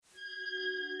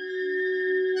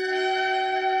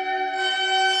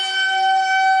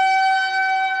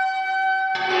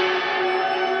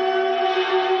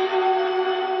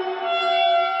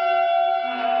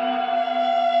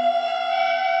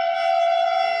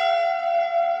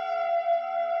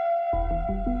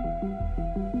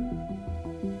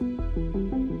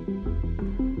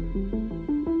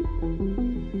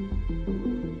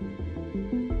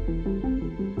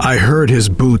I heard his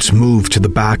boots move to the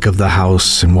back of the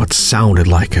house in what sounded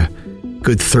like a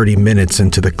good 30 minutes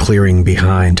into the clearing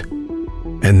behind.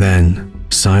 And then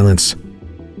silence.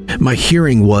 My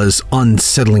hearing was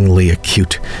unsettlingly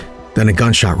acute. Then a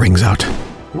gunshot rings out,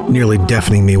 nearly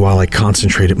deafening me while I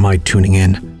concentrated my tuning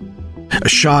in. A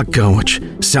shotgun which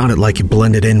sounded like it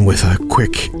blended in with a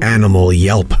quick animal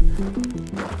yelp.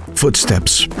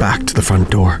 Footsteps back to the front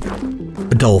door.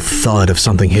 A dull thud of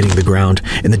something hitting the ground,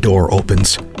 and the door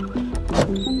opens.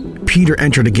 Peter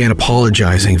entered again,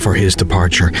 apologizing for his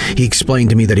departure. He explained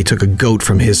to me that he took a goat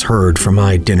from his herd for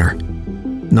my dinner.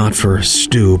 Not for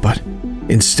stew, but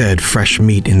instead fresh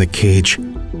meat in the cage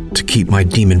to keep my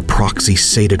demon proxy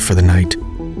sated for the night.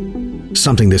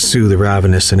 Something to soothe the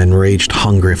ravenous and enraged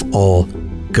hunger if all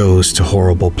goes to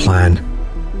horrible plan.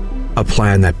 A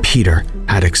plan that Peter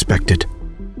had expected.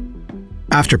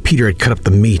 After Peter had cut up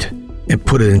the meat and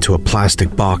put it into a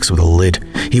plastic box with a lid,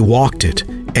 he walked it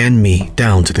and me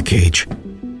down to the cage.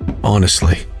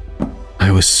 Honestly,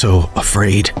 I was so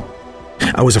afraid.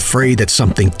 I was afraid that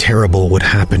something terrible would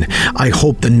happen. I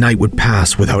hoped the night would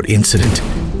pass without incident.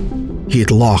 He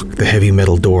had locked the heavy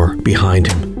metal door behind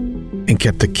him and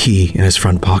kept the key in his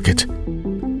front pocket.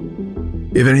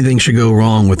 If anything should go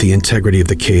wrong with the integrity of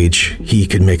the cage, he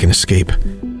could make an escape.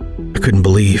 I couldn't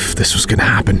believe this was going to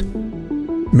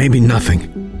happen. Maybe nothing.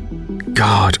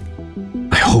 God,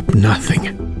 I hope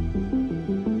nothing.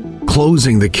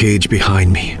 Closing the cage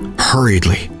behind me,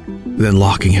 hurriedly, then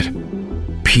locking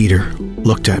it, Peter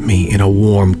looked at me in a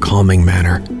warm, calming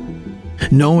manner.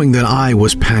 Knowing that I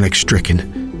was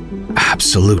panic-stricken,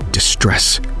 absolute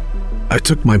distress, I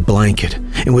took my blanket,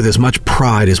 and with as much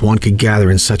pride as one could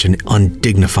gather in such an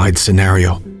undignified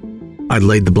scenario, I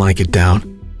laid the blanket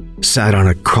down, sat on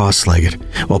it cross-legged,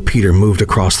 while Peter moved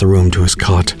across the room to his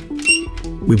cot.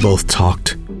 We both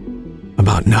talked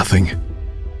about nothing,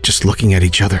 just looking at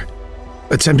each other,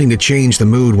 attempting to change the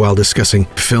mood while discussing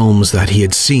films that he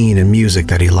had seen and music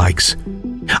that he likes.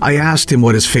 I asked him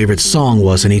what his favorite song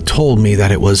was, and he told me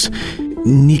that it was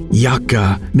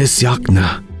Nikyaka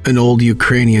Misyakna, an old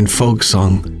Ukrainian folk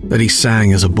song that he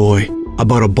sang as a boy,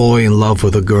 about a boy in love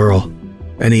with a girl,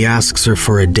 and he asks her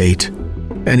for a date,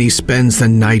 and he spends the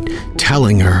night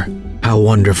telling her how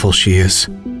wonderful she is.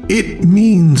 It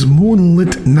means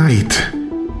moonlit night.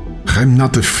 I'm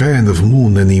not a fan of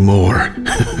moon anymore.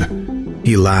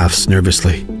 He laughs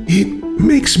nervously. It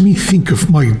makes me think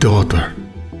of my daughter.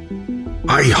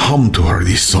 I hummed to her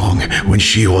this song when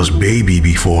she was baby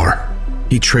before.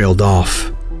 He trailed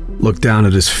off, looked down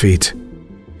at his feet.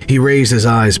 He raised his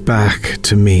eyes back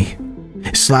to me,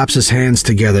 slaps his hands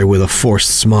together with a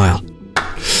forced smile.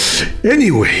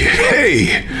 Anyway,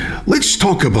 hey, let's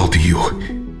talk about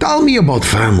you. Tell me about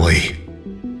family.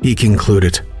 He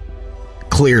concluded.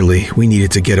 Clearly, we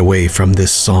needed to get away from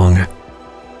this song.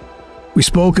 We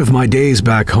spoke of my days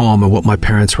back home and what my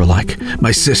parents were like,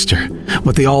 my sister,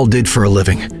 what they all did for a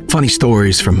living, funny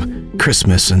stories from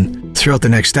Christmas, and throughout the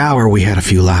next hour we had a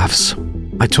few laughs.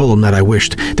 I told him that I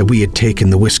wished that we had taken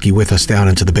the whiskey with us down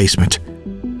into the basement.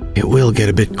 It will get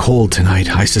a bit cold tonight,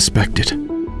 I suspected.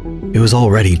 It was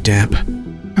already damp.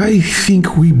 I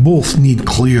think we both need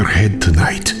clear head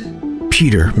tonight.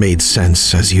 Peter made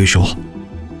sense as usual.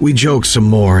 We joked some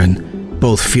more and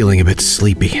both feeling a bit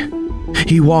sleepy.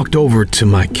 He walked over to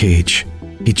my cage.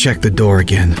 He checked the door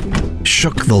again,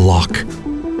 shook the lock,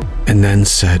 and then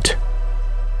said,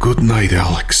 Good night,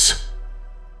 Alex.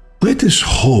 Let us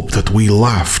hope that we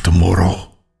laugh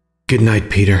tomorrow. Good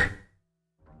night, Peter.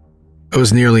 I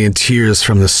was nearly in tears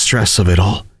from the stress of it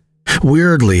all.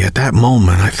 Weirdly, at that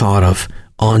moment, I thought of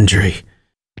Andre,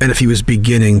 and if he was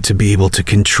beginning to be able to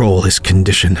control his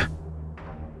condition.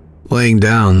 Laying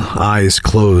down, eyes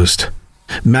closed,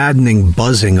 maddening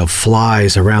buzzing of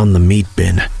flies around the meat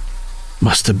bin.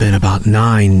 Must have been about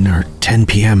 9 or 10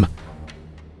 p.m.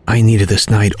 I needed this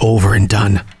night over and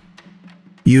done.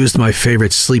 Used my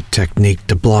favorite sleep technique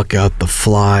to block out the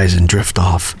flies and drift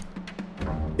off.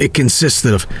 It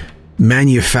consisted of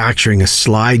manufacturing a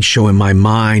slideshow in my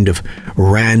mind of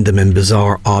random and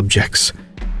bizarre objects.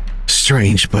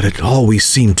 Strange, but it always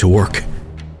seemed to work.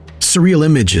 Surreal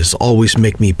images always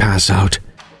make me pass out,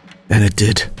 and it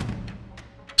did.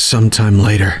 Sometime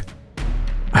later,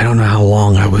 I don't know how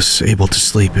long I was able to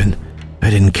sleep, and I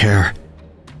didn't care.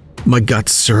 My gut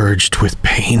surged with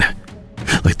pain,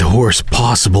 like the worst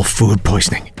possible food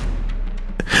poisoning.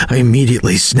 I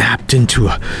immediately snapped into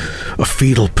a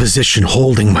fetal position,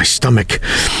 holding my stomach,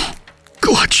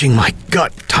 clutching my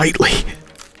gut tightly.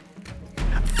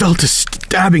 Felt a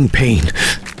stabbing pain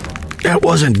that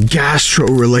wasn't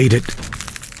gastro-related.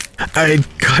 I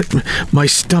had cut my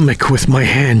stomach with my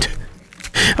hand.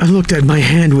 I looked at my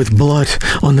hand with blood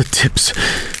on the tips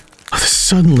of the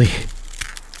suddenly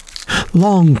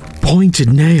long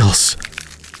pointed nails,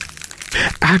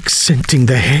 accenting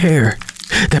the hair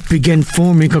that began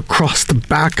forming across the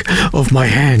back of my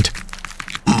hand.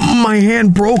 My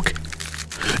hand broke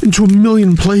into a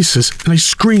million places, and I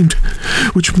screamed,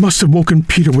 which must have woken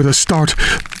Peter with a start.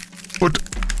 But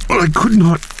I could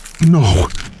not know,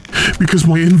 because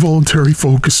my involuntary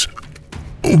focus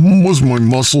was my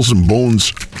muscles and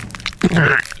bones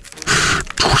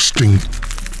twisting,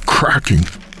 cracking,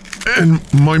 and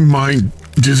my mind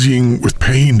dizzying with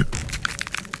pain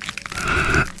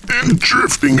and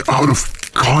drifting out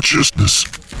of consciousness.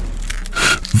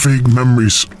 Vague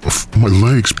memories of my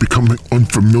legs becoming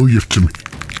unfamiliar to me.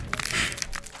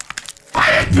 I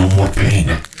had no more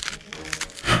pain.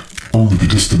 Only the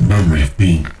distant memory of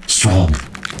being strong,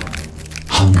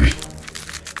 hungry,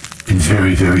 and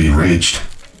very, very enraged.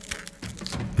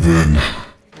 Then,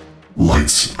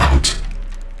 lights out.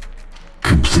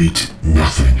 Complete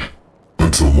nothing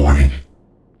until morning.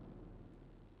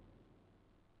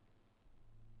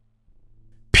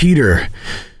 Peter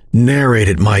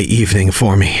narrated my evening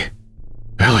for me.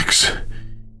 Alex,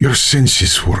 your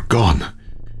senses were gone.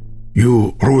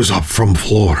 You rose up from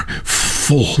floor,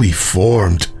 fully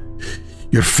formed.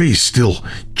 Your face still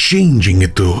changing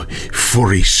into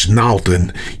furry snout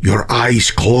and your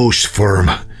eyes closed firm.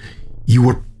 You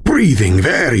were breathing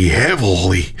very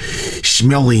heavily,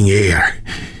 smelling air,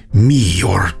 me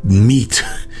or meat,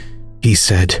 he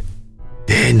said.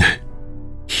 Then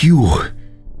you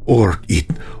or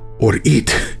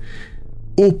it,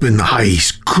 open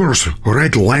eyes, curse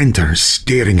red lanterns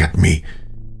staring at me.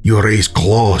 You raise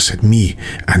claws at me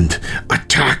and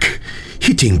attack,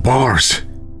 hitting bars.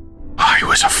 I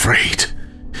was afraid.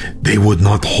 They would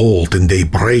not hold and they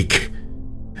break.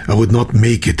 I would not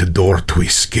make it a door to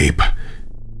escape.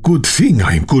 Good thing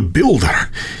I'm good builder.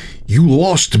 You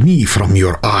lost me from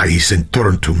your eyes and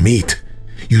turned to meat.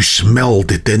 You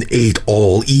smelled it and ate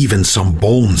all, even some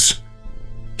bones,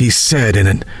 he said in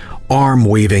an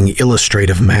arm-waving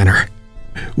illustrative manner.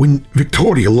 When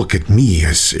Victoria looked at me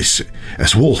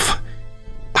as Wolf,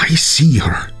 I see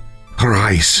her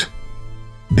eyes.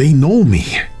 They know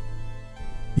me.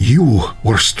 You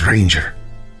were stranger.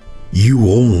 You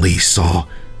only saw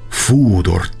food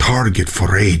or target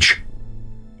for rage.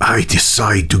 I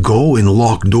decide to go and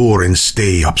lock door and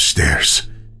stay upstairs.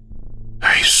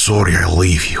 I'm sorry I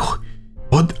leave you,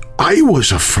 but I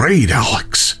was afraid,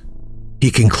 Alex,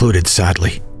 he concluded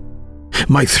sadly.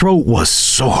 My throat was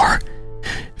sore.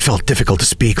 It felt difficult to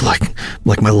speak, like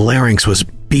my larynx was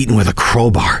beaten with a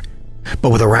crowbar,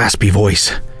 but with a raspy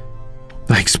voice.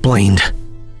 I explained.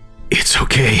 It's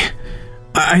okay.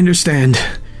 I understand.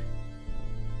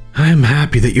 I'm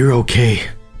happy that you're okay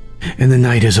and the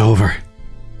night is over.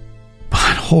 But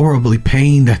I'm horribly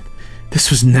pained that this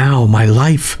was now my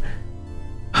life.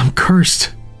 I'm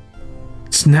cursed.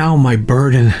 It's now my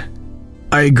burden.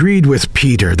 I agreed with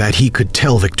Peter that he could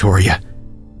tell Victoria,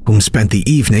 whom spent the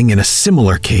evening in a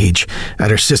similar cage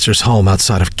at her sister's home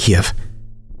outside of Kiev.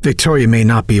 Victoria may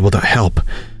not be able to help,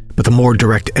 but the more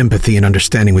direct empathy and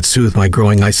understanding would soothe my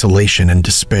growing isolation and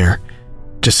despair,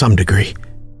 to some degree.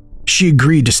 She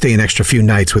agreed to stay an extra few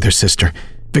nights with her sister.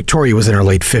 Victoria was in her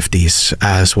late 50s,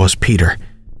 as was Peter.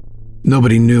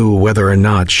 Nobody knew whether or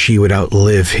not she would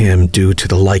outlive him due to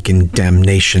the lichen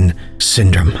damnation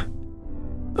syndrome.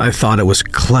 I thought it was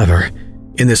clever,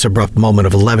 in this abrupt moment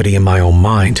of levity in my own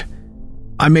mind.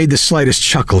 I made the slightest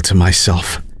chuckle to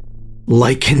myself.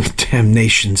 Lichen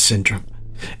damnation syndrome.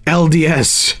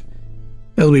 LDS.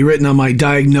 It'll be written on my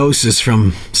diagnosis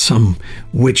from some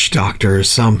witch doctor or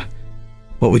some,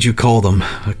 what would you call them,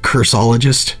 a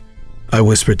cursologist? I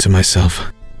whispered to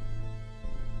myself.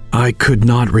 I could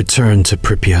not return to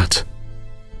Pripyat.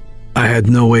 I had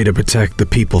no way to protect the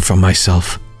people from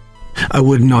myself. I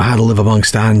wouldn't know how to live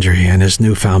amongst Andrei and his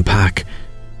newfound pack.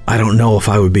 I don't know if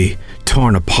I would be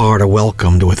torn apart or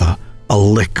welcomed with a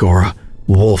lick or a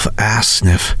wolf ass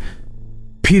sniff.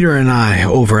 Peter and I,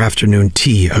 over afternoon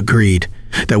tea, agreed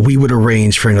that we would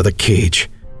arrange for another cage,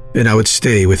 and I would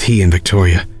stay with he and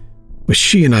Victoria, with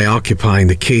she and I occupying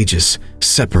the cages,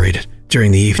 separated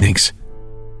during the evenings.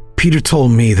 Peter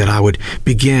told me that I would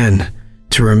begin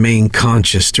to remain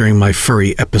conscious during my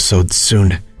furry episodes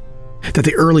soon, that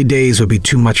the early days would be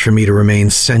too much for me to remain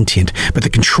sentient, but the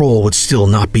control would still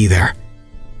not be there.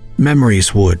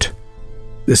 Memories would.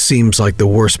 This seems like the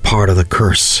worst part of the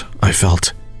curse, I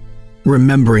felt.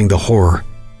 Remembering the horror,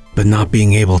 but not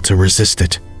being able to resist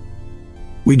it.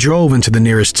 We drove into the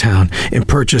nearest town and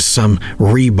purchased some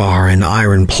rebar and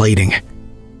iron plating.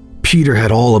 Peter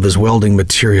had all of his welding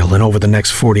material, and over the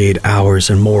next 48 hours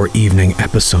and more evening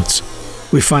episodes,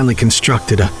 we finally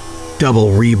constructed a double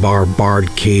rebar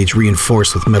barred cage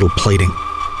reinforced with metal plating.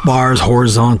 Bars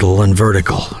horizontal and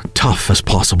vertical, tough as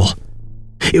possible.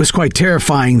 It was quite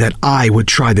terrifying that I would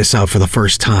try this out for the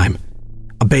first time.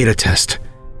 A beta test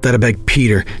that I begged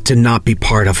Peter to not be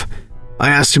part of. I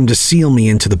asked him to seal me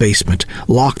into the basement,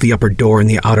 lock the upper door and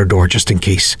the outer door just in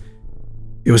case.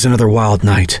 It was another wild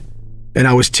night, and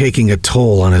I was taking a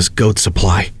toll on his goat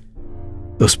supply.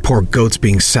 Those poor goats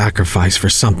being sacrificed for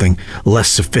something less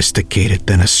sophisticated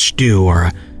than a stew or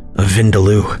a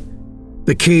vindaloo.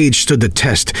 The cage stood the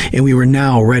test, and we were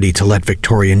now ready to let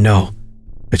Victoria know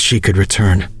that she could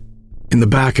return. In the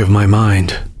back of my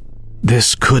mind,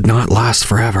 this could not last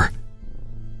forever.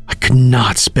 I could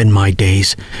not spend my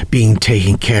days being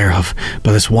taken care of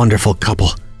by this wonderful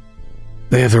couple.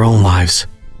 They have their own lives.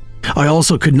 I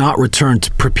also could not return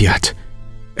to Pripyat.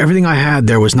 Everything I had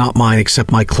there was not mine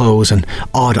except my clothes and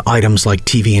odd items like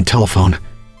TV and telephone.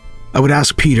 I would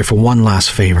ask Peter for one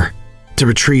last favor, to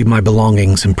retrieve my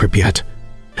belongings in Pripyat.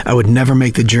 I would never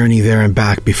make the journey there and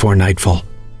back before nightfall.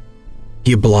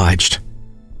 He obliged,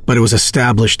 but it was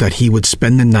established that he would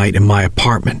spend the night in my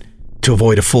apartment to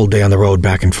avoid a full day on the road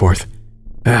back and forth.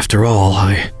 After all,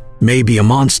 I may be a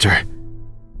monster,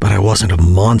 but I wasn't a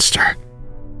monster.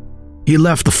 He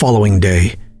left the following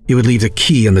day. He would leave the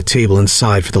key on the table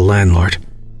inside for the landlord.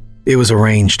 It was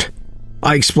arranged.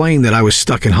 I explained that I was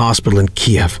stuck in hospital in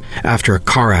Kiev after a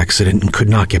car accident and could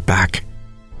not get back.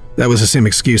 That was the same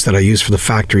excuse that I used for the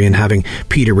factory and having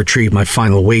Peter retrieve my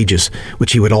final wages,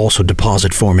 which he would also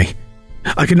deposit for me.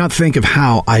 I could not think of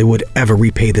how I would ever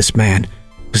repay this man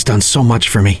who has done so much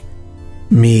for me.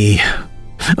 Me,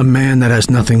 a man that has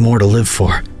nothing more to live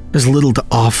for, has little to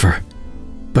offer,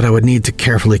 but I would need to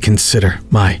carefully consider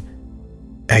my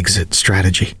exit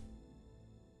strategy.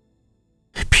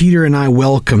 Peter and I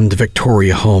welcomed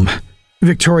Victoria home.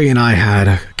 Victoria and I had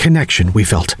a connection, we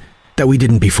felt, that we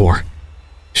didn't before.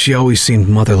 She always seemed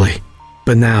motherly,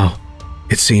 but now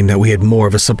it seemed that we had more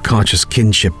of a subconscious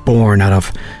kinship born out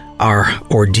of our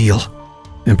ordeal,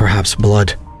 and perhaps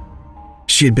blood.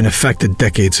 She had been affected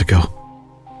decades ago.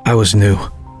 I was new.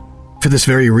 For this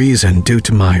very reason, due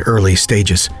to my early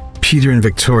stages, Peter and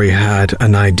Victoria had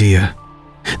an idea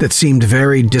that seemed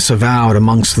very disavowed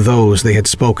amongst those they had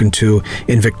spoken to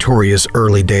in Victoria's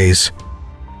early days.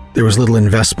 There was little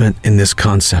investment in this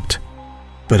concept,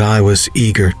 but I was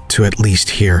eager to at least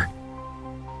hear.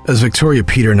 As Victoria,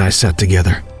 Peter, and I sat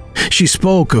together, she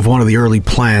spoke of one of the early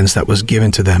plans that was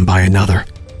given to them by another,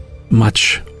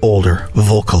 much older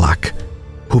Volkolak,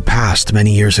 who passed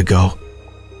many years ago.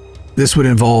 This would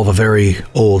involve a very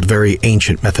old, very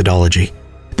ancient methodology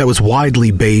that was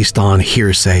widely based on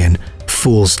hearsay and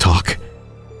fool's talk.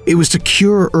 It was to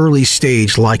cure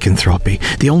early-stage lycanthropy,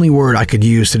 the only word I could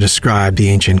use to describe the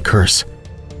ancient curse.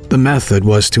 The method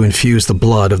was to infuse the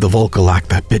blood of the Volkolak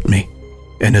that bit me,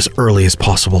 and as early as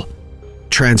possible,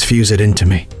 transfuse it into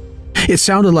me. It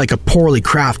sounded like a poorly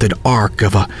crafted arc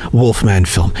of a Wolfman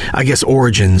film. I guess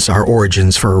origins are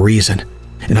origins for a reason,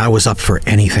 and I was up for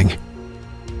anything.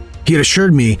 He had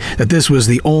assured me that this was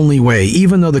the only way,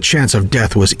 even though the chance of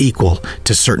death was equal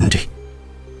to certainty.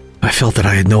 I felt that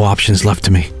I had no options left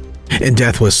to me, and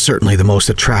death was certainly the most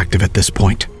attractive at this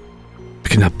point. I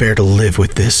could not bear to live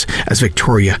with this, as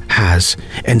Victoria has,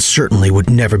 and certainly would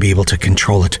never be able to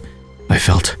control it, I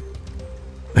felt.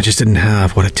 I just didn't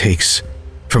have what it takes,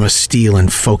 from a steel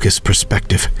and focus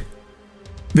perspective.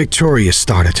 Victoria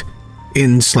started,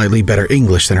 in slightly better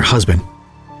English than her husband.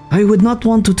 I would not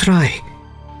want to try.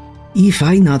 If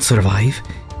I not survive,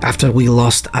 after we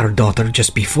lost our daughter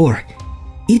just before,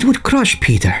 it would crush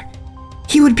Peter.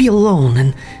 He would be alone,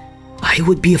 and I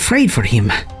would be afraid for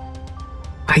him.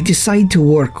 I decide to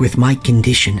work with my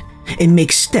condition and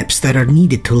make steps that are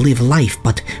needed to live life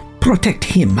but protect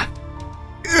him.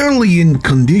 Early in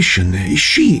condition,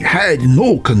 she had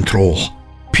no control.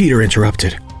 Peter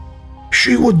interrupted.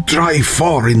 She would drive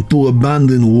far into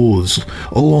abandoned woods,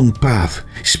 a long path,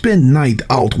 spend night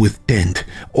out with tent,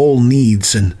 all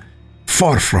needs, and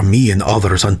far from me and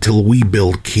others until we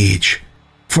build cage.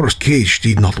 First cage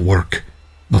did not work,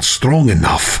 not strong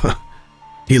enough.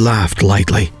 He laughed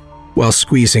lightly, while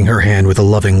squeezing her hand with a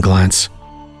loving glance.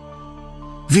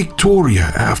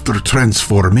 Victoria, after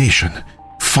transformation,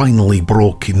 finally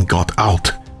broke and got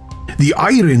out. The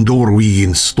iron door we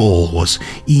installed was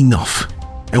enough,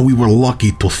 and we were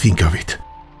lucky to think of it.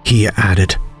 He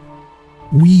added,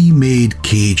 We made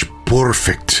cage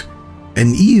perfect,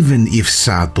 and even if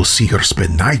sad to see her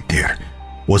spend night there,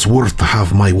 was worth to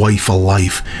have my wife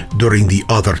alive during the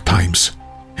other times,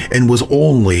 and was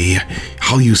only,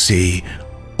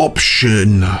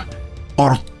 option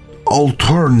or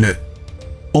alternate.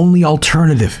 Only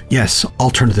alternative. Yes,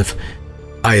 alternative.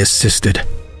 I assisted.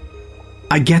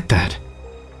 I get that.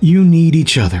 You need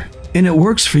each other, and it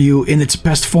works for you in its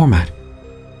best format.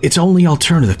 It's only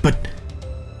alternative, but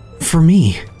for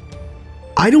me,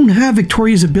 I don't have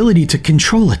Victoria's ability to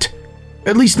control it.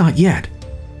 At least not yet.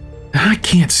 I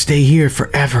can't stay here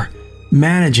forever,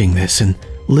 managing this and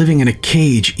living in a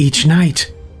cage each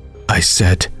night. I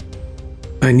said,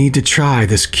 I need to try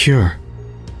this cure.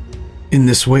 In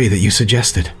this way that you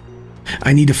suggested.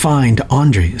 I need to find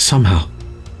Andre somehow.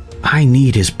 I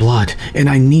need his blood, and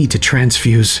I need to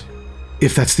transfuse,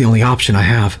 if that's the only option I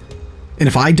have. And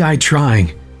if I die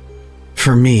trying,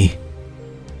 for me,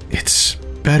 it's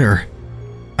better.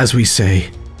 As we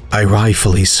say, I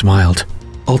wryly smiled.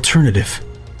 Alternative.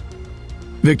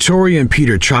 Victoria and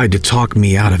Peter tried to talk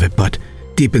me out of it, but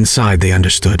deep inside they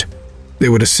understood. They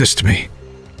would assist me.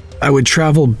 I would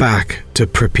travel back to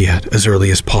Pripyat as early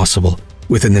as possible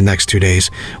within the next 2 days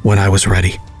when I was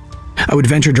ready. I would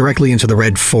venture directly into the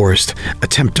Red Forest,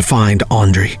 attempt to find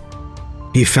Andre.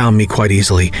 He found me quite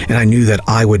easily, and I knew that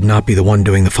I would not be the one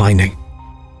doing the finding.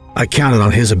 I counted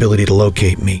on his ability to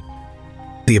locate me.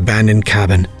 The abandoned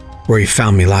cabin where he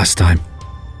found me last time.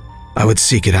 I would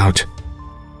seek it out.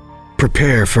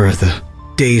 Prepare for the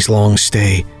days-long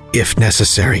stay, if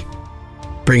necessary.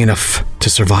 Bring enough to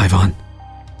survive on.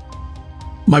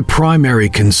 My primary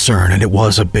concern, and it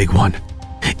was a big one,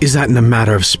 is that in a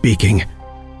matter of speaking,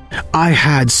 I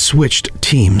had switched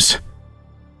teams.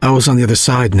 I was on the other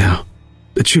side now.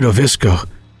 The Chudovisko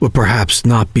would perhaps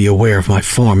not be aware of my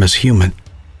form as human,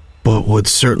 but would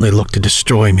certainly look to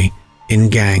destroy me in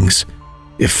gangs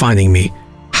if finding me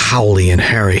howly and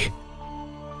hairy.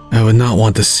 I would not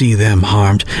want to see them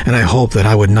harmed, and I hoped that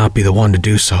I would not be the one to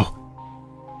do so.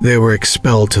 They were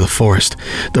expelled to the forest,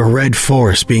 the Red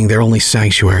Forest being their only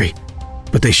sanctuary,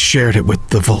 but they shared it with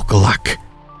the Volkolak,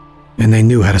 and they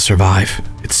knew how to survive,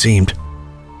 it seemed.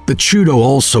 The Chudo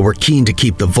also were keen to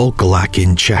keep the Volkolak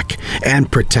in check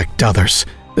and protect others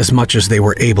as much as they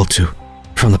were able to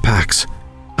from the packs.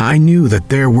 I knew that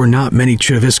there were not many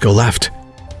Chudovisko left,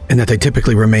 and that they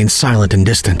typically remained silent and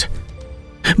distant.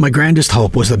 My grandest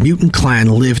hope was the mutant clan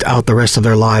lived out the rest of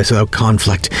their lives without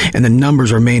conflict, and the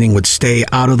numbers remaining would stay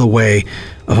out of the way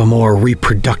of a more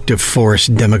reproductive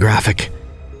forest demographic.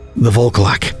 The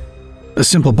Volkolak. A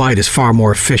simple bite is far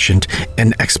more efficient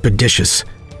and expeditious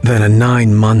than a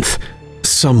 9-month,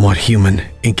 somewhat human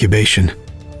incubation.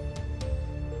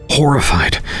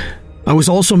 Horrified, I was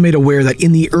also made aware that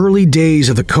in the early days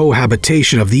of the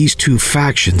cohabitation of these two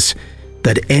factions,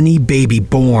 that any baby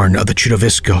born of the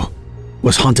Chudovisko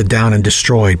was hunted down and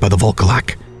destroyed by the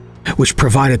Volkolak, which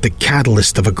provided the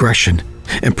catalyst of aggression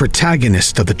and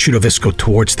protagonist of the Chudovisko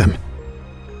towards them.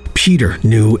 Peter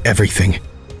knew everything.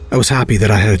 I was happy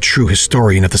that I had a true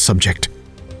historian of the subject.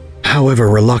 However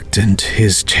reluctant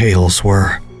his tales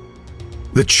were.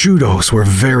 The Chudos were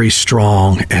very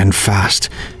strong and fast,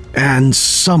 and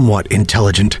somewhat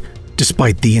intelligent,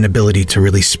 despite the inability to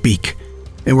really speak,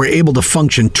 and were able to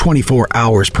function 24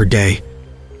 hours per day,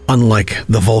 unlike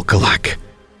the Volkolak,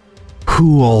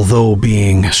 who, although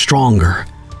being stronger,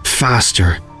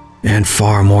 faster, and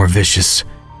far more vicious,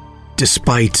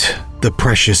 despite the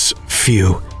precious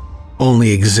few,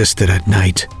 only existed at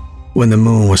night, when the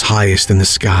moon was highest in the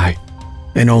sky,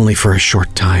 and only for a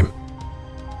short time.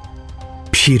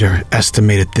 Peter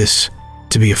estimated this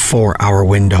to be a 4-hour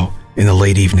window in the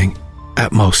late evening,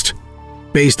 at most,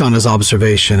 based on his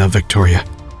observation of Victoria.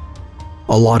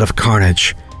 A lot of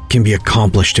carnage can be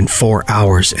accomplished in 4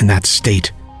 hours in that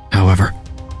state, however.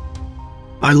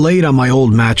 I laid on my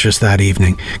old mattress that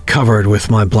evening, covered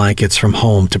with my blankets from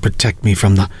home to protect me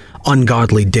from the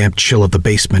ungodly damp chill of the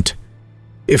basement.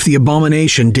 If the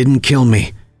abomination didn't kill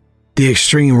me, the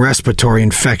extreme respiratory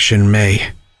infection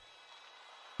may.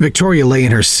 Victoria lay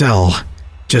in her cell,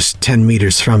 just 10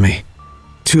 meters from me.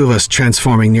 2 of us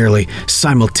transforming nearly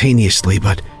simultaneously,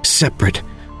 but separate,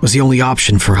 was the only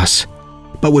option for us,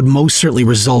 but would most certainly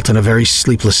result in a very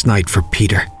sleepless night for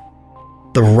Peter.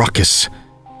 The ruckus,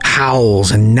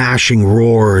 howls, and gnashing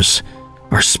roars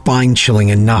are spine-chilling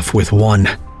enough with one,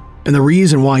 and the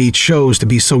reason why he chose to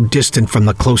be so distant from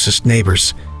the closest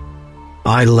neighbors.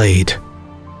 I laid,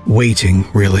 waiting,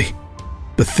 really,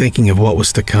 but thinking of what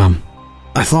was to come.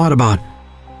 I thought about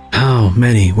how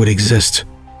many would exist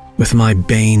with my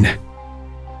bane.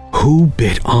 Who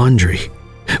bit Andre?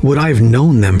 Would I have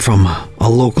known them from a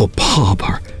local pub,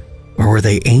 or were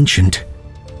they ancient?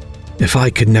 If I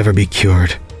could never be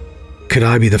cured, could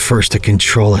I be the first to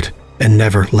control it and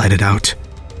never let it out?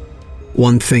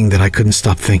 One thing that I couldn't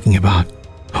stop thinking about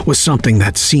was something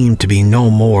that seemed to be no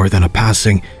more than a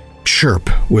passing chirp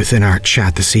within our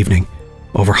chat this evening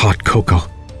over hot cocoa.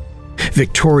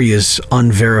 Victoria's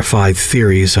unverified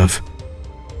theories of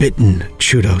bitten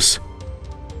Chudos.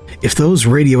 If those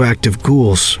radioactive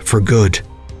ghouls, for good,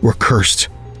 were cursed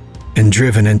and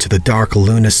driven into the dark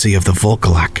lunacy of the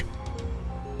Volcalac,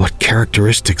 what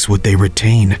characteristics would they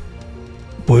retain?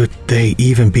 Would they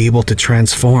even be able to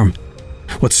transform?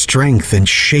 What strength and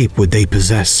shape would they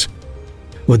possess?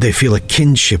 Would they feel a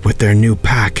kinship with their new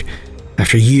pack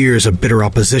after years of bitter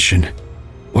opposition?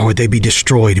 Or would they be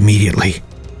destroyed immediately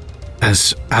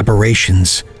as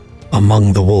aberrations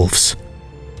among the wolves?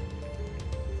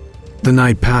 The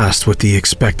night passed with the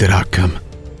expected outcome,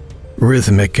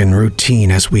 rhythmic and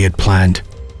routine as we had planned.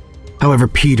 However,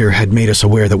 Peter had made us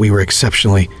aware that we were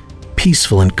exceptionally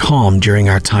peaceful and calm during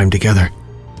our time together.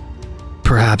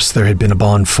 Perhaps there had been a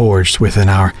bond forged within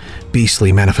our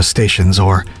beastly manifestations,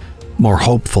 or, more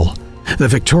hopeful, that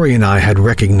Victoria and I had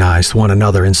recognized one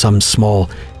another in some small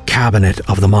cabinet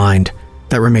of the mind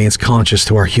that remains conscious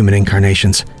to our human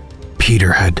incarnations.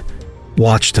 Peter had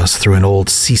watched us through an old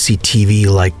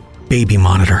CCTV-like baby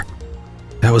monitor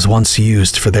that was once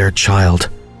used for their child,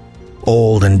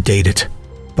 old and dated,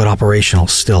 but operational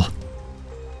still.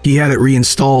 He had it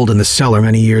reinstalled in the cellar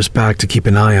many years back to keep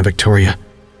an eye on Victoria,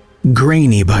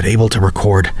 grainy but able to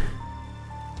record.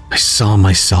 I saw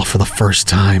myself for the first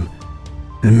time,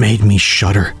 and it made me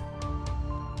shudder.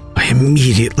 I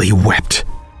immediately wept.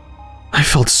 I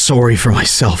felt sorry for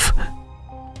myself.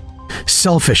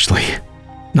 Selfishly,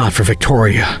 not for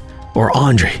Victoria or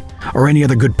Andre or any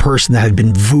other good person that had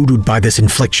been voodooed by this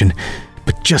infliction,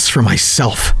 but just for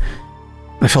myself.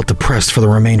 I felt depressed for the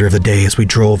remainder of the day as we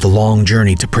drove the long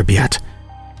journey to Pripyat,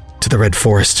 to the Red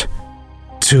Forest,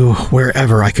 to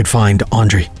wherever I could find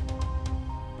Andre.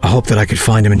 I hoped that I could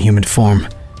find him in human form,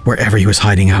 wherever he was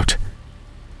hiding out.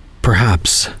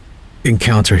 Perhaps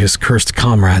encounter his cursed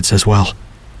comrades as well.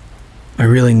 I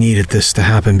really needed this to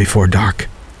happen before dark.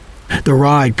 The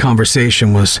ride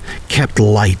conversation was kept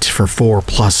light for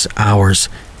 4+ hours.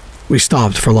 We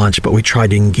stopped for lunch, but we tried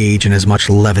to engage in as much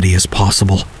levity as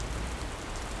possible.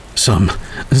 Some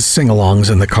sing-alongs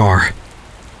in the car.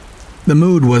 The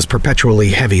mood was perpetually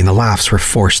heavy and the laughs were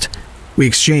forced. We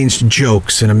exchanged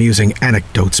jokes and amusing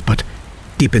anecdotes, but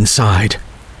deep inside,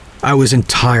 I was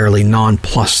entirely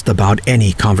nonplussed about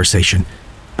any conversation.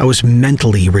 I was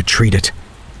mentally retreated,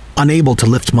 unable to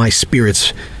lift my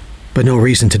spirits, but no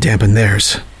reason to dampen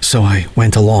theirs, so I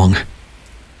went along.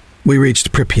 We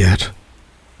reached Pripyat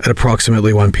at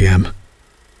approximately 1 p.m.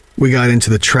 We got into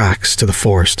the tracks to the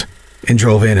forest and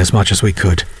drove in as much as we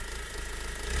could.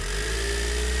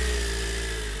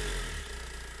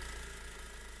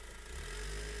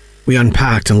 We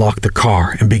unpacked and locked the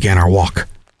car and began our walk.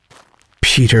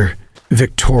 Peter,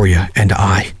 Victoria, and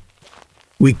I.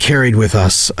 We carried with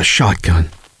us a shotgun,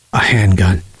 a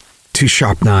handgun, 2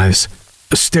 sharp knives,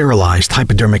 a sterilized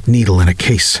hypodermic needle in a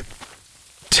case,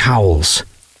 towels,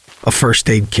 a first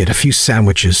aid kit, a few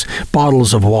sandwiches,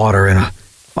 bottles of water, and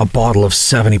a bottle of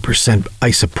 70%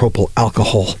 isopropyl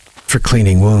alcohol for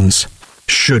cleaning wounds,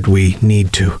 should we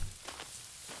need to.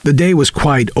 The day was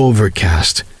quite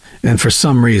overcast, and for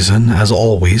some reason, as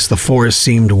always, the forest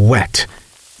seemed wet,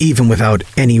 even without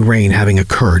any rain having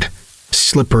occurred.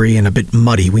 Slippery and a bit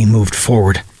muddy, we moved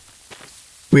forward.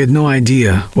 We had no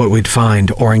idea what we'd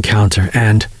find or encounter,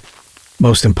 and,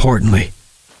 most importantly,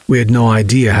 we had no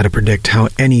idea how to predict how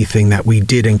anything that we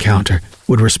did encounter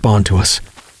would respond to us.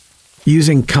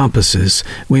 Using compasses,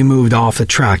 we moved off the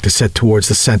track to set towards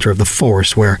the center of the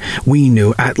forest where we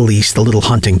knew at least the little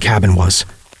hunting cabin was,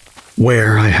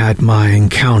 where I had my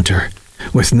encounter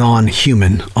with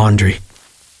non-human Andre.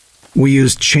 We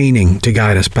used chaining to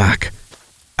guide us back.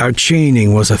 Our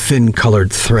chaining was a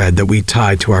thin-colored thread that we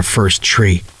tied to our first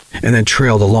tree and then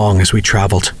trailed along as we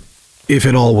traveled. If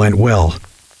it all went well,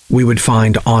 we would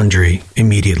find Andre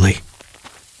immediately.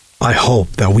 I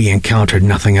hoped that we encountered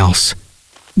nothing else,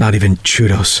 not even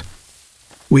Chudos.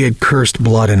 We had cursed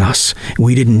blood in us.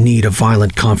 We didn't need a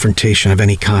violent confrontation of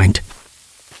any kind.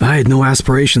 I had no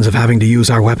aspirations of having to use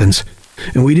our weapons,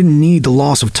 and we didn't need the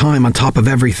loss of time on top of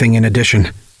everything in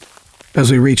addition.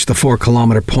 As we reached the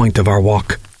 4-kilometer point of our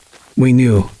walk, we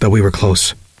knew that we were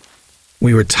close.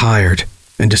 We were tired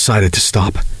and decided to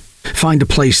stop, find a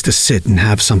place to sit and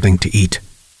have something to eat.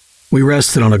 We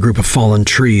rested on a group of fallen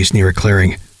trees near a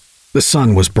clearing. The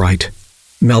sun was bright,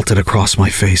 melted across my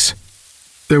face.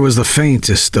 There was the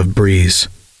faintest of breeze,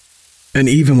 and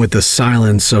even with the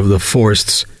silence of the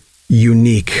forest's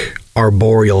unique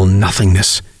arboreal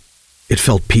nothingness, it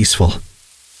felt peaceful.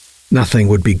 Nothing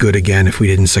would be good again if we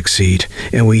didn't succeed,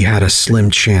 and we had a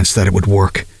slim chance that it would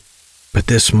work. But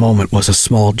this moment was a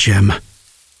small gem.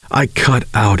 I cut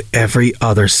out every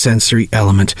other sensory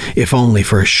element, if only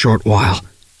for a short while,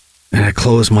 and I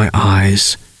closed my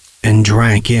eyes and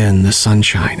drank in the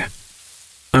sunshine.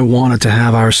 I wanted to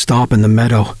have our stop in the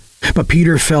meadow, but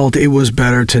Peter felt it was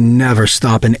better to never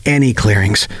stop in any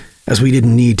clearings, as we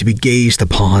didn't need to be gazed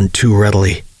upon too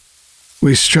readily.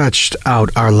 We stretched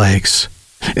out our legs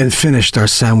and finished our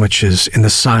sandwiches in the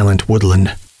silent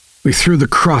woodland. We threw the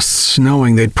crusts,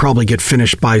 knowing they'd probably get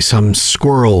finished by some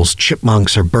squirrels,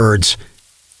 chipmunks, or birds,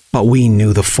 but we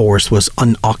knew the forest was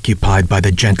unoccupied by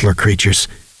the gentler creatures,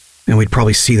 and we'd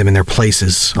probably see them in their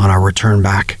places on our return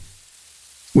back.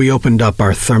 We opened up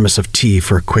our thermos of tea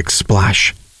for a quick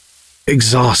splash.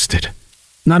 Exhausted,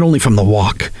 not only from the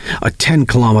walk. A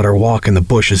 10-kilometer walk in the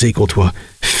bush is equal to a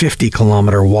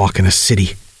 50-kilometer walk in a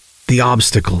city. The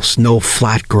obstacles, no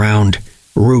flat ground,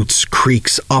 roots,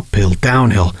 creeks, uphill,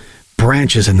 downhill,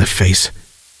 branches in the face.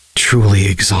 Truly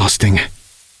exhausting.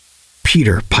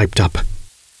 Peter piped up.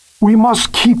 We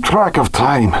must keep track of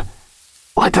time.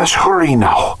 Let us hurry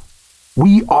now.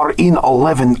 We are in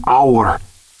 11 hour.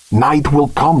 Night will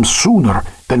come sooner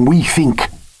than we think.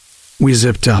 We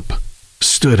zipped up,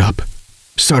 stood up,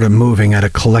 started moving at a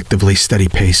collectively steady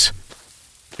pace.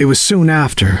 It was soon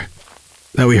after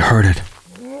that we heard it,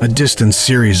 a distant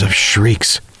series of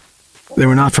shrieks. They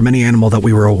were not from any animal that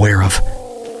we were aware of.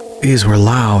 These were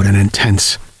loud and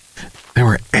intense. They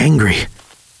were angry.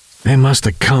 They must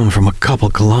have come from a couple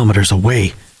kilometers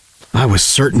away. I was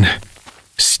certain.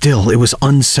 Still, it was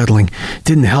unsettling.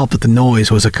 Didn't help that the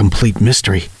noise was a complete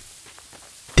mystery.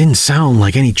 Didn't sound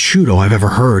like any Chudo I've ever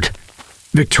heard.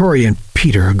 Victoria and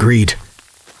Peter agreed.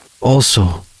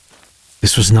 Also,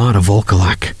 this was not a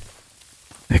Volkolak.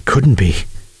 It couldn't be.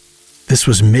 This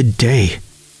was midday.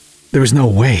 There was no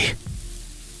way.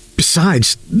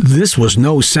 Besides, this was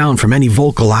no sound from any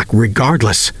Volkolak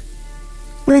regardless.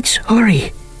 Let's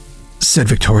hurry, said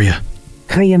Victoria.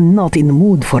 I am not in the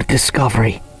mood for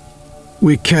discovery.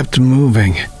 We kept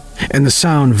moving, and the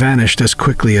sound vanished as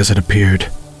quickly as it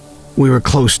appeared. We were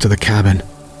close to the cabin,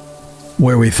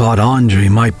 where we thought Andre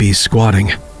might be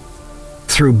squatting.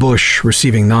 Through bush,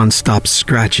 receiving non-stop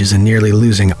scratches and nearly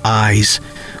losing eyes,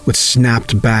 with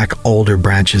snapped-back alder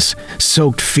branches,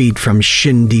 soaked feet from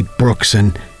shin-deep brooks,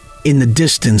 and in the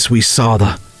distance we saw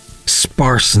the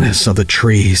sparseness of the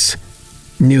trees.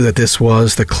 Knew that this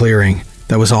was the clearing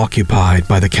that was occupied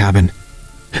by the cabin.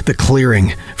 The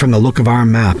clearing, from the look of our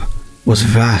map, was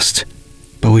vast,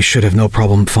 but we should have no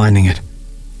problem finding it.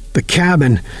 The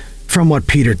cabin, from what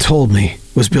Peter told me,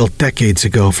 was built decades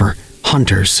ago for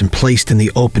hunters and placed in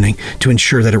the opening to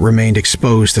ensure that it remained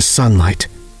exposed to sunlight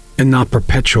and not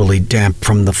perpetually damp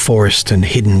from the forest and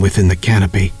hidden within the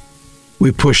canopy.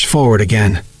 We pushed forward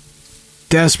again,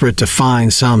 desperate to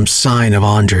find some sign of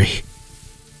Andre.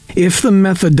 If the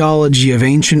methodology of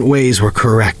ancient ways were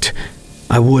correct,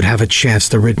 I would have a chance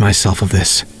to rid myself of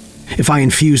this. If I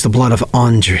infused the blood of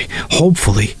Andre,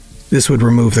 hopefully this would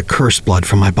remove the cursed blood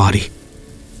from my body.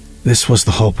 This was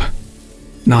the hope,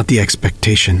 not the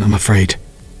expectation, I'm afraid.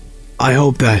 I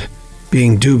hoped that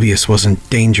being dubious wasn't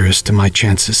dangerous to my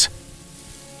chances.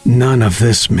 None of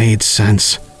this made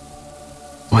sense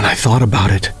when I thought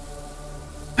about it.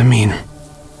 I mean,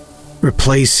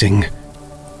 replacing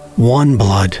one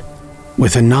blood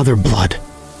with another blood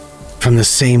from the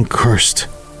same cursed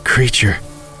creature.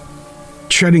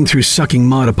 Treading through sucking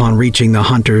mud upon reaching the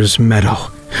hunter's meadow,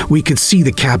 we could see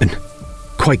the cabin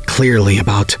quite clearly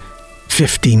about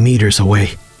 50 meters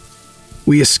away.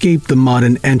 We escaped the mud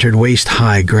and entered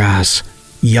waist-high grass,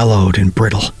 yellowed and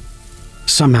brittle,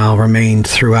 somehow remained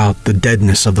throughout the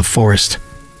deadness of the forest.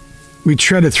 We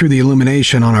treaded through the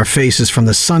illumination on our faces from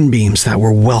the sunbeams that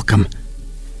were welcome.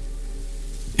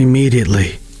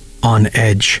 Immediately, on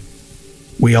edge,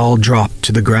 we all dropped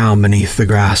to the ground beneath the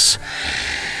grass.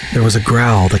 There was a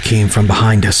growl that came from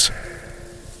behind us.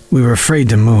 We were afraid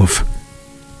to move.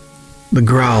 The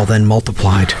growl then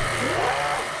multiplied.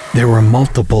 There were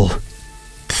multiple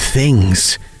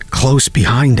things close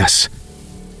behind us.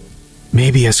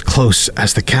 Maybe as close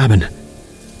as the cabin.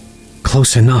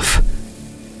 Close enough.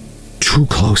 Too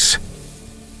close.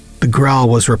 The growl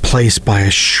was replaced by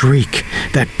a shriek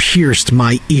that pierced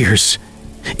my ears.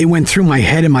 It went through my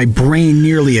head and my brain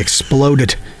nearly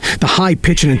exploded. The high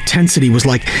pitch and intensity was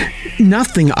like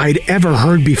nothing I'd ever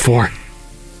heard before.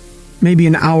 Maybe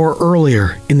an hour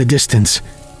earlier in the distance.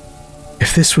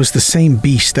 If this was the same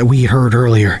beast that we heard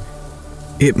earlier,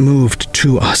 it moved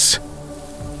to us.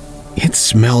 It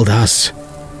smelled us,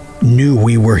 knew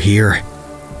we were here.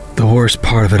 The worst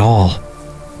part of it all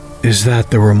is that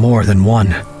there were more than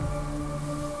one.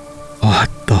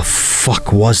 What the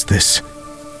fuck was this?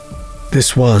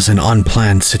 This was an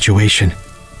unplanned situation.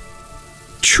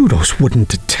 Chudos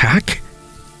wouldn't attack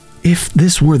if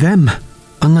this were them,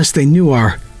 unless they knew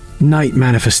our night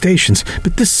manifestations,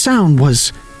 but this sound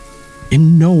was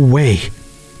in no way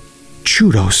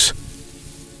Chudos.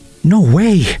 No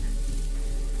way.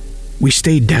 We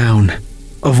stayed down,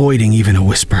 avoiding even a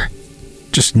whisper,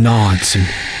 just nods and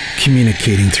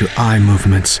communicating through eye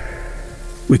movements.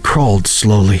 We crawled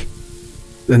slowly.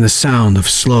 Then the sound of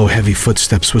slow, heavy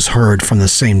footsteps was heard from the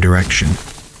same direction.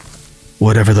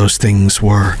 Whatever those things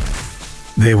were,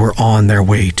 they were on their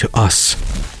way to us.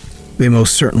 They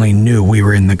most certainly knew we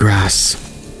were in the grass.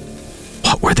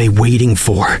 What were they waiting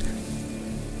for?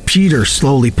 Peter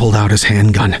slowly pulled out his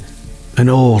handgun, an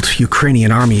old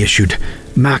Ukrainian army-issued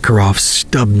Makarov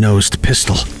stub-nosed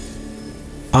pistol.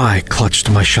 I clutched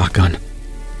my shotgun.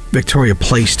 Victoria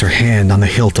placed her hand on the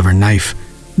hilt of her knife,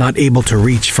 not able to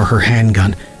reach for her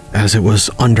handgun as it was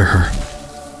under her,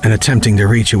 and attempting to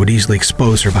reach it would easily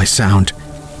expose her by sound,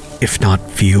 if not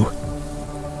view.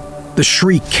 The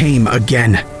shriek came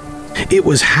again. It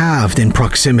was halved in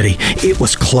proximity. It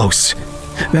was close.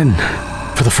 Then,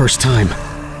 for the first time,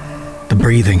 the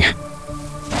breathing.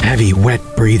 Heavy, wet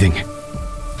breathing.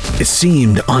 It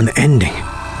seemed unending,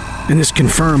 and this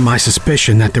confirmed my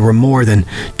suspicion that there were more than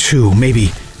 2, maybe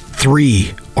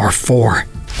 3 or 4.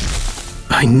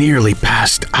 I nearly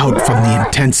passed out from the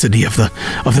intensity of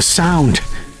the sound,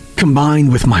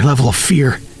 combined with my level of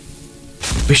fear.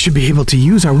 We should be able to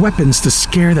use our weapons to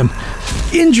scare them,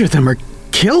 injure them, or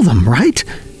kill them, right?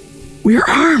 We are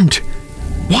armed.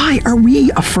 Why are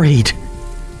we afraid?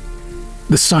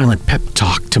 The silent pep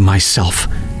talk to myself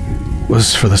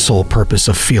was for the sole purpose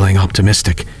of feeling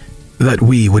optimistic that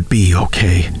we would be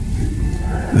okay.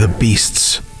 The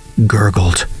beasts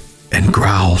gurgled and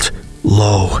growled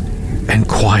low and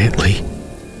quietly.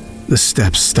 The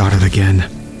steps started again.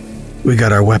 We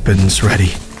got our weapons ready,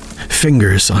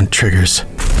 fingers on triggers.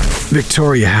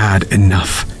 Victoria had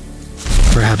enough.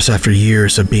 Perhaps after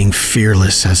years of being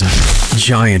fearless as a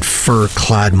giant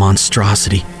fur-clad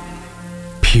monstrosity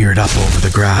peered up over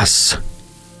the grass.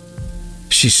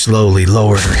 She slowly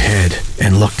lowered her head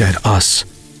and looked at us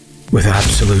with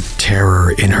absolute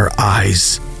terror in her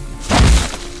eyes.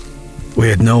 We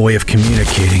had no way of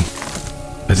communicating,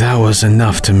 but that was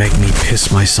enough to make me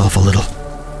piss myself a little.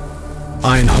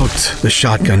 I unhooked the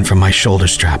shotgun from my shoulder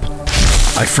strap.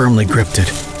 I firmly gripped it,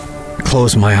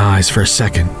 closed my eyes for a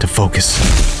second to focus.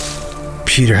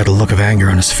 Peter had a look of anger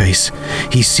on his face.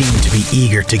 He seemed to be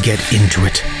eager to get into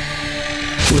it.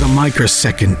 With a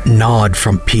microsecond nod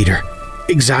from Peter,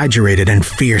 exaggerated and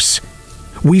fierce,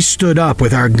 we stood up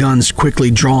with our guns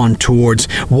quickly drawn towards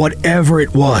whatever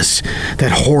it was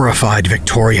that horrified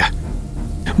Victoria.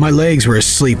 My legs were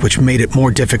asleep, which made it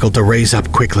more difficult to raise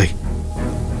up quickly.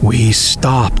 We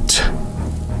stopped.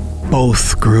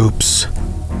 Both groups.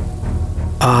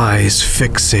 Eyes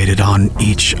fixated on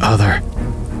each other.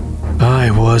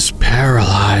 I was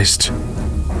paralyzed.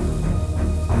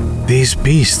 These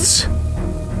beasts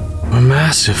were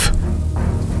massive,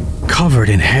 covered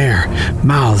in hair,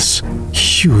 mouths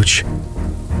huge,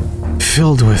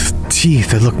 filled with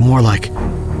teeth that looked more like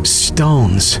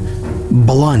stones,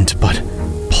 blunt but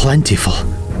plentiful.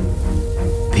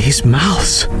 These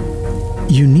mouths,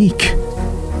 unique,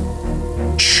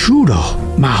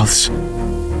 Chudo mouths.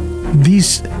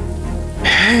 These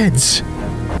heads,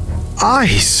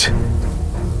 eyes.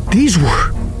 These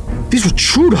were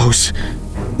Chudos.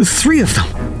 The 3 of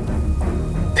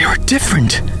them. They were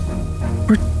different.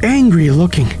 Were angry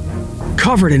looking,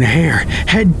 covered in hair,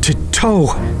 head to toe.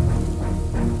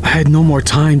 I had no more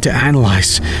time to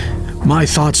analyze. My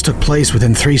thoughts took place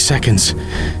within 3 seconds.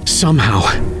 Somehow.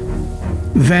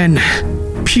 Then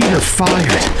Peter fired,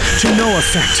 to no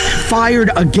effect, fired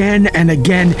again and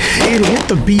again. It hit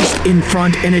the beast in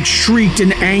front and it shrieked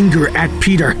in anger at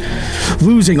Peter,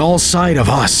 losing all sight of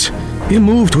us. It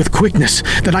moved with quickness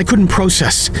that I couldn't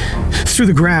process. Through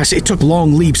the grass, it took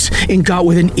long leaps and got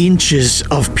within inches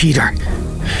of Peter.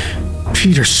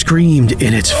 Peter screamed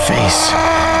in its face,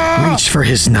 reached for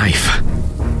his knife.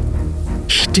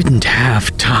 He didn't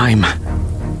have time.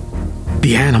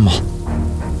 The animal,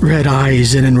 red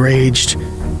eyes and enraged,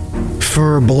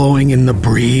 fur blowing in the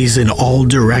breeze in all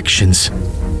directions,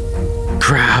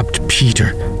 grabbed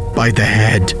Peter by the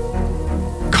head,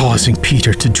 causing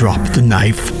Peter to drop the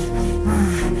knife.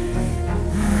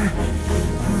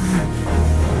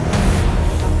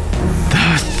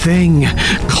 The thing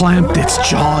clamped its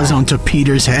jaws onto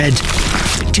Peter's head,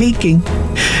 taking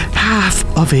half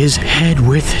of his head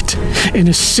with it in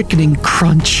a sickening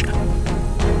crunch,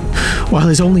 while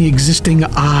his only existing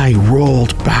eye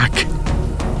rolled back,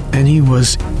 and he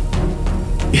was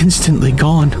instantly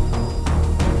gone.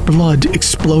 Blood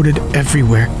exploded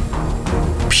everywhere.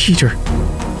 Peter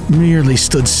merely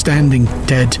stood standing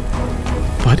dead,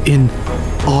 but in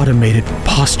automated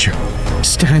posture,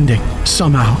 standing,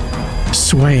 somehow,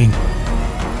 swaying,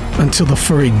 until the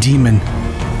furry demon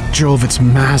drove its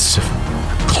massive,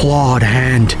 clawed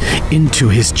hand into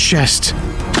his chest,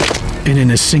 and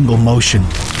in a single motion,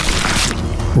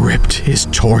 ripped his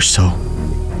torso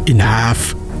in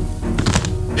half.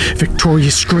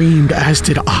 Victoria screamed, as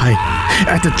did I,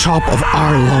 at the top of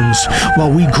our lungs,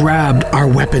 while we grabbed our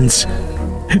weapons.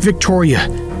 Victoria,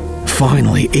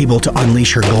 finally able to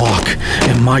unleash her Glock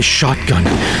and my shotgun.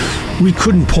 We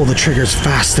couldn't pull the triggers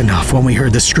fast enough when we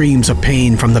heard the screams of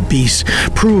pain from the beast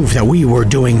prove that we were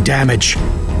doing damage.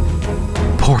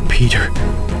 Poor Peter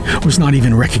was not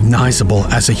even recognizable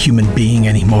as a human being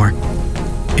anymore.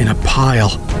 In a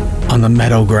pile on the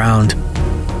meadow ground,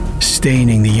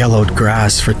 staining the yellowed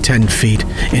grass for 10 feet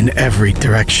in every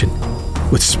direction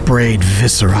with sprayed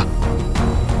viscera.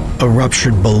 A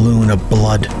ruptured balloon of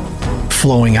blood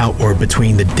flowing outward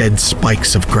between the dead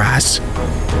spikes of grass.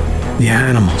 The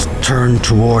animals turned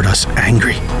toward us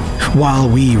angry, while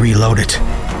we reloaded.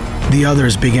 The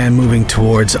others began moving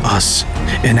towards us,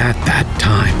 and at that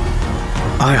time,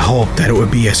 I hoped that it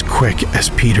would be as quick as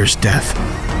Peter's death.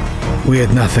 We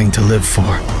had nothing to live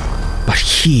for, but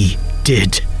he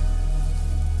did.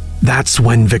 That's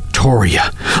when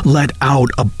Victoria let out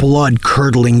a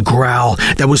blood-curdling growl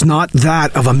that was not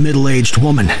that of a middle-aged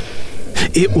woman.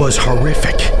 It was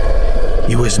horrific.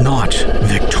 It was not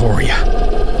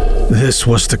Victoria. This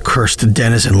was the cursed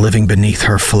denizen living beneath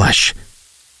her flesh.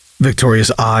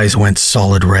 Victoria's eyes went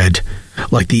solid red,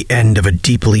 like the end of a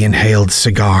deeply inhaled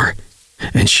cigar,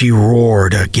 and she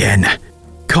roared again,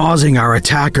 causing our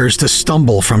attackers to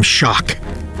stumble from shock.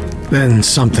 Then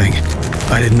something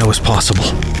I didn't know was possible.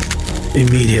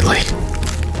 Immediately,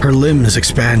 her limbs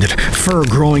expanded, fur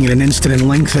growing in an instant and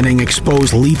lengthening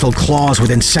exposed lethal claws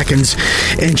within seconds,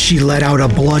 and she let out a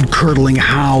blood-curdling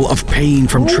howl of pain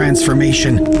from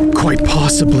transformation, quite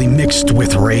possibly mixed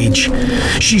with rage.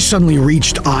 She suddenly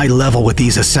reached eye level with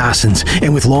these assassins,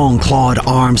 and with long clawed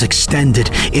arms extended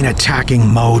in attacking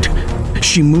mode,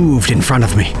 she moved in front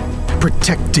of me,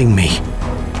 protecting me.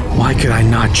 Why could I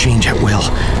not change at will?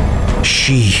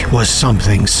 She was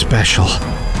something special.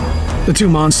 The two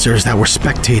monsters that were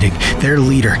spectating, their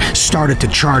leader, started to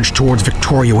charge towards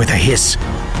Victoria with a hiss.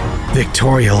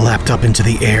 Victoria leapt up into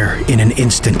the air in an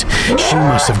instant. She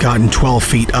must have gotten 12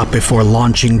 feet up before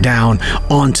launching down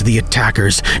onto the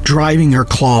attackers, driving her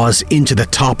claws into the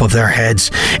top of their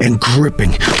heads and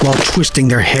gripping while twisting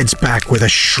their heads back with a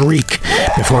shriek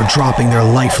before dropping their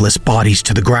lifeless bodies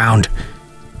to the ground.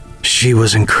 She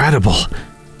was incredible.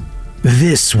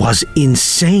 This was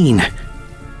insane.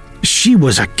 She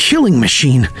was a killing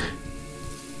machine.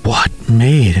 What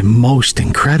made it most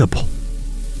incredible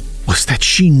was that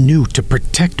she knew to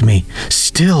protect me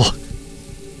still.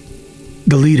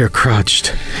 The leader crouched,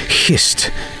 hissed,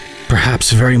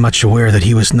 perhaps very much aware that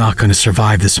he was not going to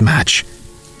survive this match,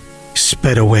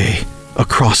 sped away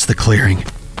across the clearing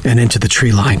and into the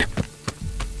tree line.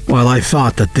 While I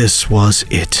thought that this was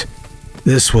it,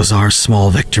 this was our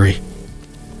small victory,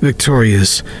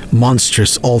 Victoria's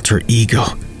monstrous alter ego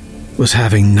was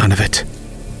having none of it.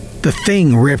 The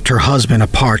thing ripped her husband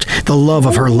apart, the love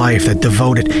of her life that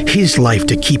devoted his life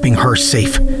to keeping her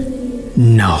safe.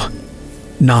 No,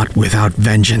 not without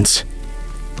vengeance.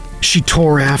 She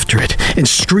tore after it and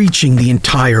screeching the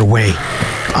entire way.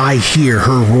 I hear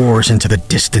her roars into the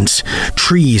distance,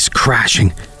 trees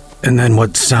crashing, and then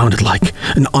what sounded like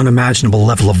an unimaginable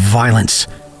level of violence.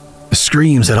 The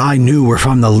screams that I knew were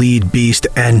from the lead beast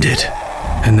ended,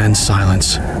 and then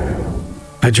silence.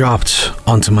 I dropped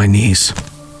onto my knees.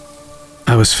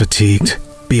 I was fatigued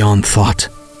beyond thought.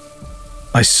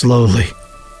 I slowly,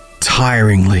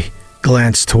 tiringly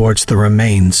glanced towards the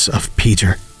remains of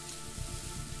Peter.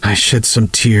 I shed some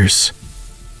tears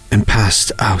and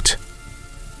passed out.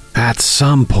 At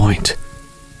some point,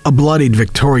 a bloodied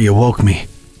Victoria woke me.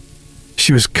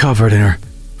 She was covered in her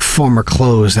former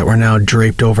clothes that were now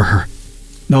draped over her,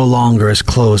 no longer as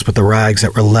clothes but the rags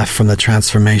that were left from the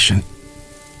transformation.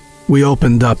 We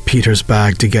opened up Peter's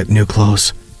bag to get new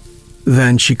clothes.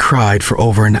 Then she cried for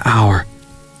over an hour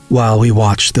while we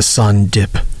watched the sun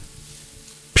dip.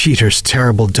 Peter's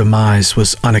terrible demise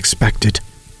was unexpected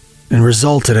and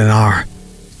resulted in our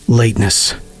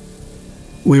lateness.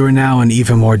 We were now in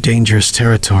even more dangerous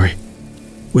territory.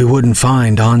 We wouldn't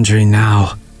find Andre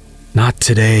now. Not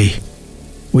today.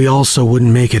 We also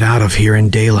wouldn't make it out of here in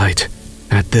daylight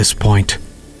at this point.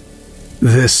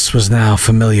 This was now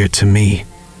familiar to me.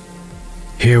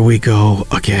 Here we go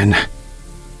again.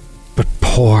 But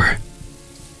poor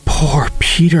Poor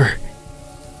Peter.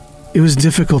 It was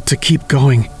difficult to keep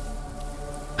going.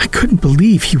 I couldn't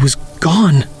believe he was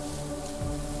gone.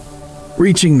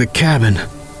 Reaching the cabin,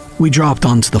 we dropped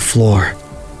onto the floor.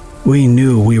 We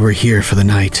knew we were here for the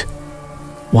night.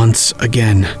 Once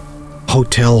again,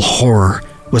 hotel horror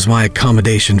was my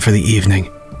accommodation for the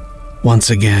evening. Once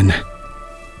again,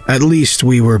 at least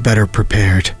we were better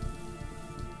prepared.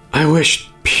 I wish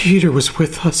Peter was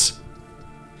with us.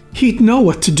 He'd know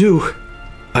what to do,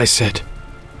 I said.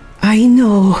 I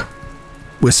know,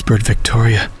 whispered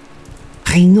Victoria.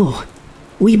 I know.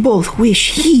 We both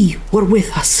wish he were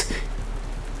with us.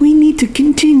 We need to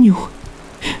continue.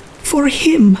 For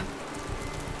him.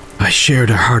 I shared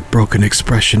a heartbroken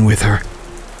expression with her.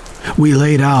 We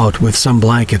laid out with some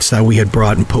blankets that we had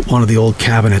brought and put one of the old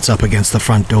cabinets up against the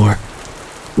front door.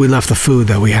 We left the food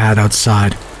that we had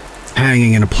outside,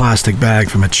 hanging in a plastic bag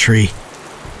from a tree.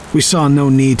 We saw no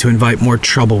need to invite more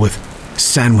trouble with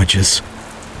sandwiches.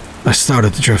 I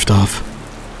started to drift off.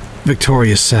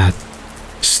 Victoria sat,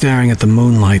 staring at the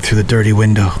moonlight through the dirty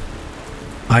window.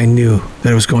 I knew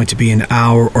that it was going to be an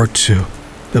hour or two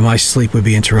that my sleep would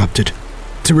be interrupted,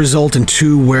 to result in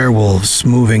two werewolves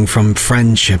moving from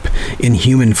friendship in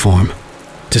human form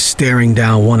to staring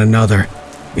down one another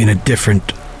in a different,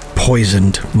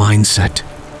 poisoned mindset.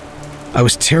 I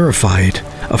was terrified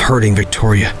of hurting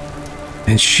Victoria,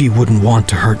 and she wouldn't want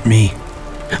to hurt me.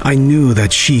 I knew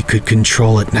that she could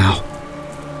control it now.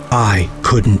 I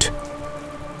couldn't.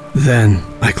 Then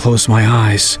I closed my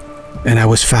eyes, and I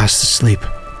was fast asleep,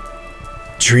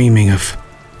 dreaming of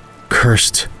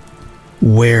cursed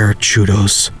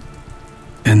were-chudos,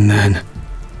 and then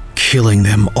killing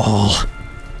them all,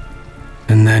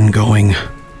 and then going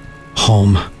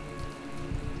home.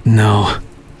 No,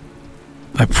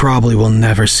 I probably will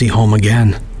never see home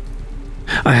again.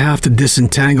 I have to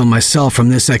disentangle myself from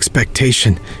this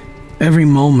expectation. Every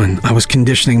moment I was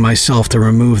conditioning myself to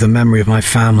remove the memory of my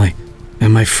family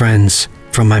and my friends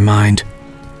from my mind,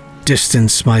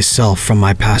 distance myself from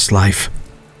my past life.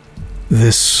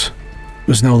 This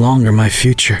was no longer my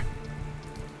future.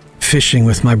 Fishing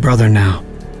with my brother now,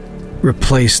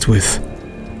 replaced with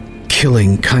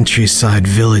killing countryside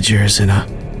villagers in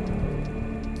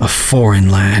a foreign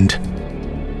land.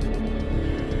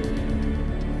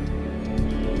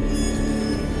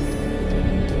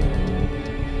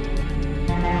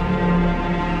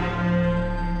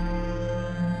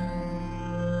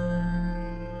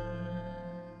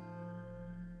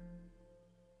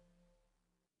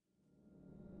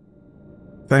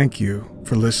 Thank you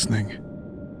for listening.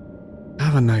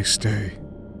 Have a nice day.